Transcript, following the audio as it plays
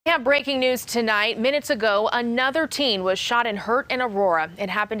Yeah, breaking news tonight. Minutes ago, another teen was shot and hurt in Aurora. It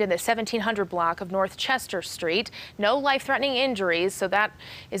happened in the 1700 block of North Chester Street. No life-threatening injuries, so that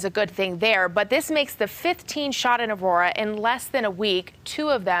is a good thing there. But this makes the fifth teen shot in Aurora in less than a week. Two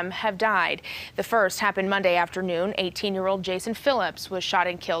of them have died. The first happened Monday afternoon. 18-year-old Jason Phillips was shot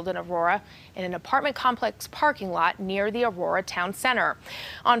and killed in Aurora in an apartment complex parking lot near the Aurora Town Center.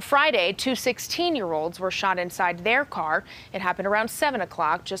 On Friday, two 16-year-olds were shot inside their car. It happened around 7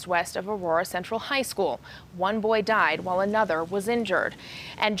 o'clock. Just west of Aurora Central High School. One boy died while another was injured.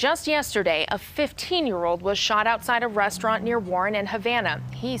 And just yesterday, a 15-year-old was shot outside a restaurant near Warren and Havana.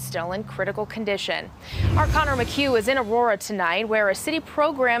 He's still in critical condition. Our Connor McHugh is in Aurora tonight, where a city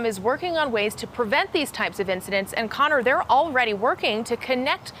program is working on ways to prevent these types of incidents. And Connor, they're already working to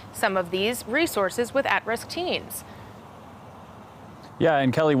connect some of these resources with at-risk teens. Yeah,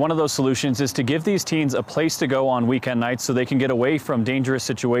 and Kelly, one of those solutions is to give these teens a place to go on weekend nights so they can get away from dangerous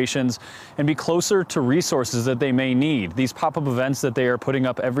situations and be closer to resources that they may need. These pop-up events that they are putting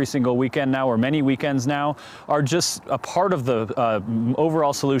up every single weekend now, or many weekends now, are just a part of the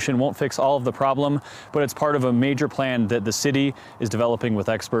overall solution. Won't fix all of the problem, but it's part of a major plan that the city is developing with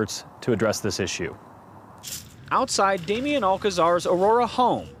experts to address this issue. Outside Damian Alcazar's Aurora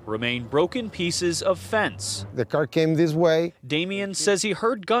home remain broken pieces of fence. The car came this way. Damian says he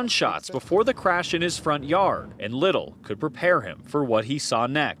heard gunshots before the crash in his front yard, and little could prepare him for what he saw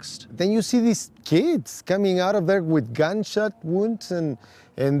next. Then you see these kids coming out of there with gunshot wounds, and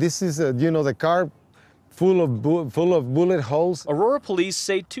this is, the car full of bullet holes. Aurora police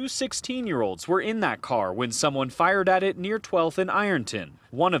say two 16-year-olds were in that car when someone fired at it near 12th and Ironton.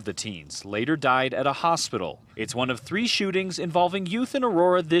 One of the teens later died at a hospital. It's one of 3 shootings involving youth in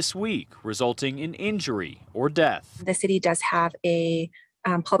Aurora this week, resulting in injury or death. The city does have a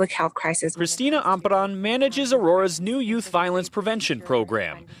public health crisis. Christina Amparan manages Aurora's new youth violence prevention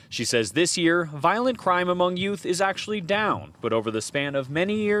program. She says this year, violent crime among youth is actually down, but over the span of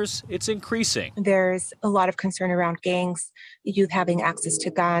many years, it's increasing. There's a lot of concern around gangs, youth having access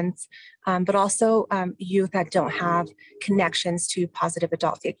to guns, but also youth that don't have connections to positive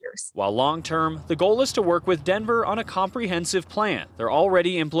adult figures. While long-term, the goal is to work with Denver on a comprehensive plan. They're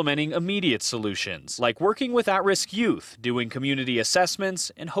already implementing immediate solutions, like working with at-risk youth, doing community assessments,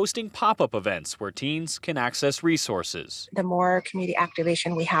 and hosting pop-up events where teens can access resources. The more community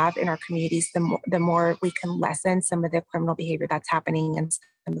activation we have in our communities, the more we can lessen some of the criminal behavior that's happening in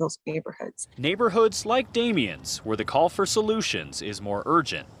some of those neighborhoods. Neighborhoods like Damian's, where the call for solutions is more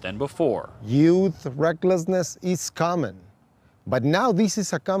urgent than before. Youth recklessness is common, but now this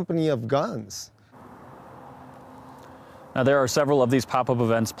is a company of guns. Now, there are several of these pop-up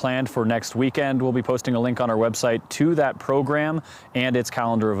events planned for next weekend. We'll be posting a link on our website to that program and its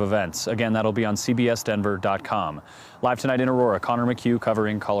calendar of events. Again, that'll be on cbsdenver.com. Live tonight in Aurora, Connor McHugh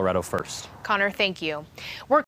covering Colorado First. Connor, thank you.